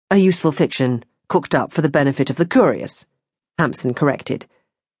A useful fiction, cooked up for the benefit of the curious, Hampson corrected.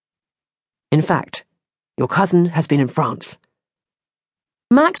 In fact, your cousin has been in France.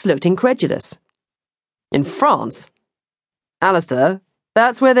 Max looked incredulous. In France? Alistair,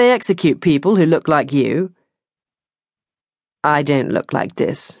 that's where they execute people who look like you. I don't look like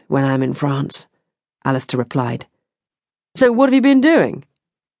this when I'm in France, Alistair replied. So what have you been doing?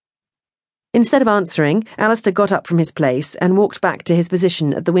 Instead of answering, Alistair got up from his place and walked back to his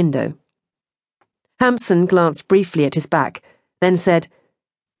position at the window. Hampson glanced briefly at his back, then said,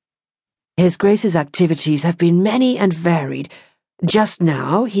 His Grace's activities have been many and varied. Just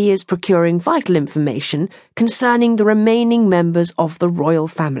now, he is procuring vital information concerning the remaining members of the royal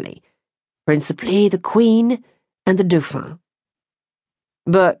family, principally the Queen and the Dauphin.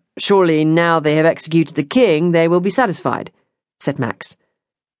 But surely now they have executed the king, they will be satisfied, said Max.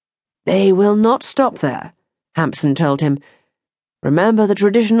 They will not stop there, Hampson told him. Remember the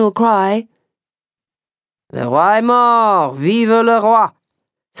traditional cry? Le roi est mort, vive le roi,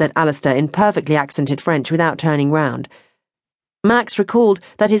 said Alistair in perfectly accented French without turning round. Max recalled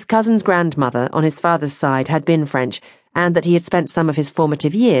that his cousin's grandmother on his father's side had been French and that he had spent some of his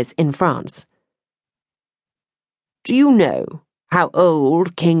formative years in France. Do you know how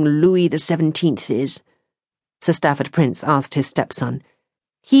old King Louis XVII is? Sir Stafford Prince asked his stepson.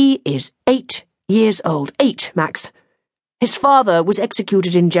 He is 8 years old. 8, Max. His father was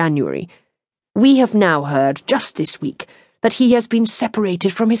executed in January. We have now heard, just this week, that he has been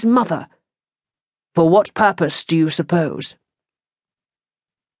separated from his mother. For what purpose, do you suppose?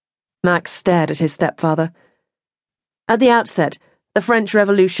 Max stared at his stepfather. At the outset, the French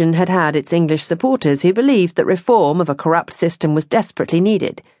Revolution had had its English supporters who believed that reform of a corrupt system was desperately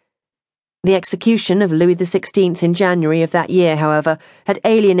needed. The execution of Louis XVI in January of that year, however, had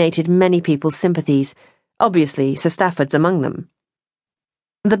alienated many people's sympathies, obviously Sir Stafford's among them.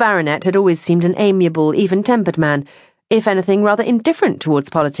 The baronet had always seemed an amiable, even-tempered man, if anything rather indifferent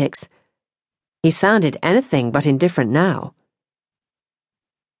towards politics. He sounded anything but indifferent now.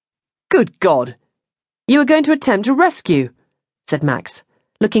 Good God! You are going to attempt a rescue, said Max,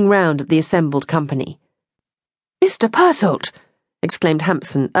 looking round at the assembled company. Mr. Persault, exclaimed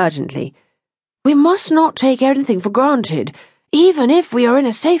Hampson urgently, we must not take anything for granted, even if we are in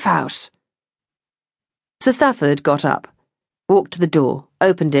a safe house. Sir Stafford got up, walked to the door,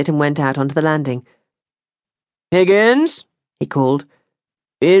 opened it and went out onto the landing. Higgins, he called,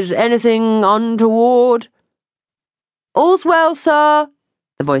 is anything untoward? All's well, sir,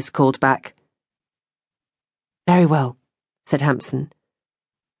 the voice called back. Very well, said Hampson.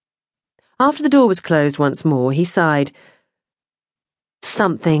 After the door was closed once more, he sighed.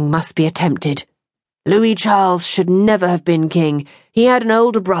 Something must be attempted. Louis Charles should never have been king. He had an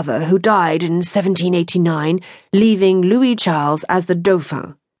older brother who died in 1789, leaving Louis Charles as the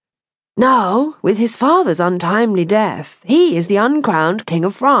Dauphin. Now, with his father's untimely death, he is the uncrowned King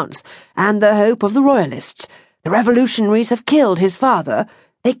of France, and the hope of the royalists. The revolutionaries have killed his father.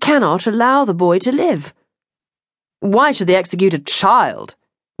 They cannot allow the boy to live. Why should they execute a child?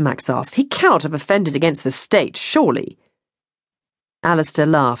 Max asked. He cannot have offended against the state, surely. Alistair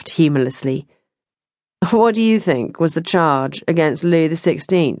laughed humorlessly. What do you think was the charge against Louis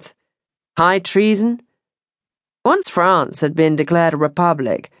XVI? High treason? Once France had been declared a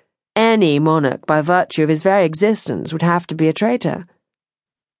republic, any monarch by virtue of his very existence would have to be a traitor.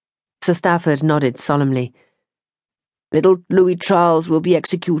 Sir Stafford nodded solemnly. Little Louis Charles will be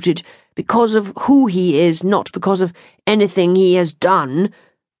executed because of who he is, not because of anything he has done,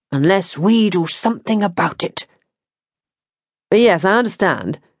 unless we do something about it. Yes, I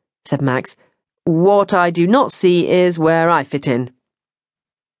understand, said Max. What I do not see is where I fit in.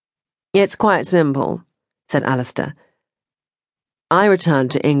 It's quite simple, said Alistair. I returned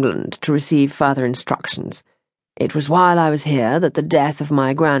to England to receive further instructions. It was while I was here that the death of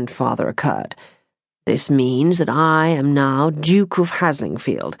my grandfather occurred. This means that I am now Duke of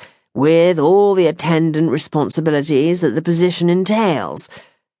Haslingfield, with all the attendant responsibilities that the position entails.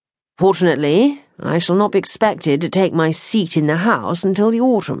 Fortunately, I shall not be expected to take my seat in the House until the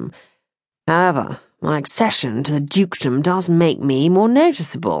autumn. However, my accession to the dukedom does make me more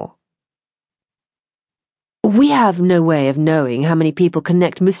noticeable. We have no way of knowing how many people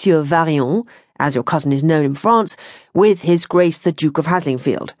connect Monsieur Varian, as your cousin is known in France, with His Grace the Duke of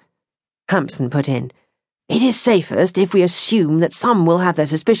Haslingfield, Hampson put in. It is safest if we assume that some will have their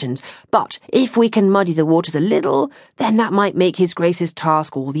suspicions, but if we can muddy the waters a little, then that might make His Grace's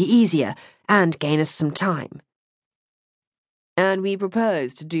task all the easier, and gain us some time. And we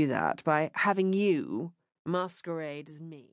propose to do that by having you masquerade as me.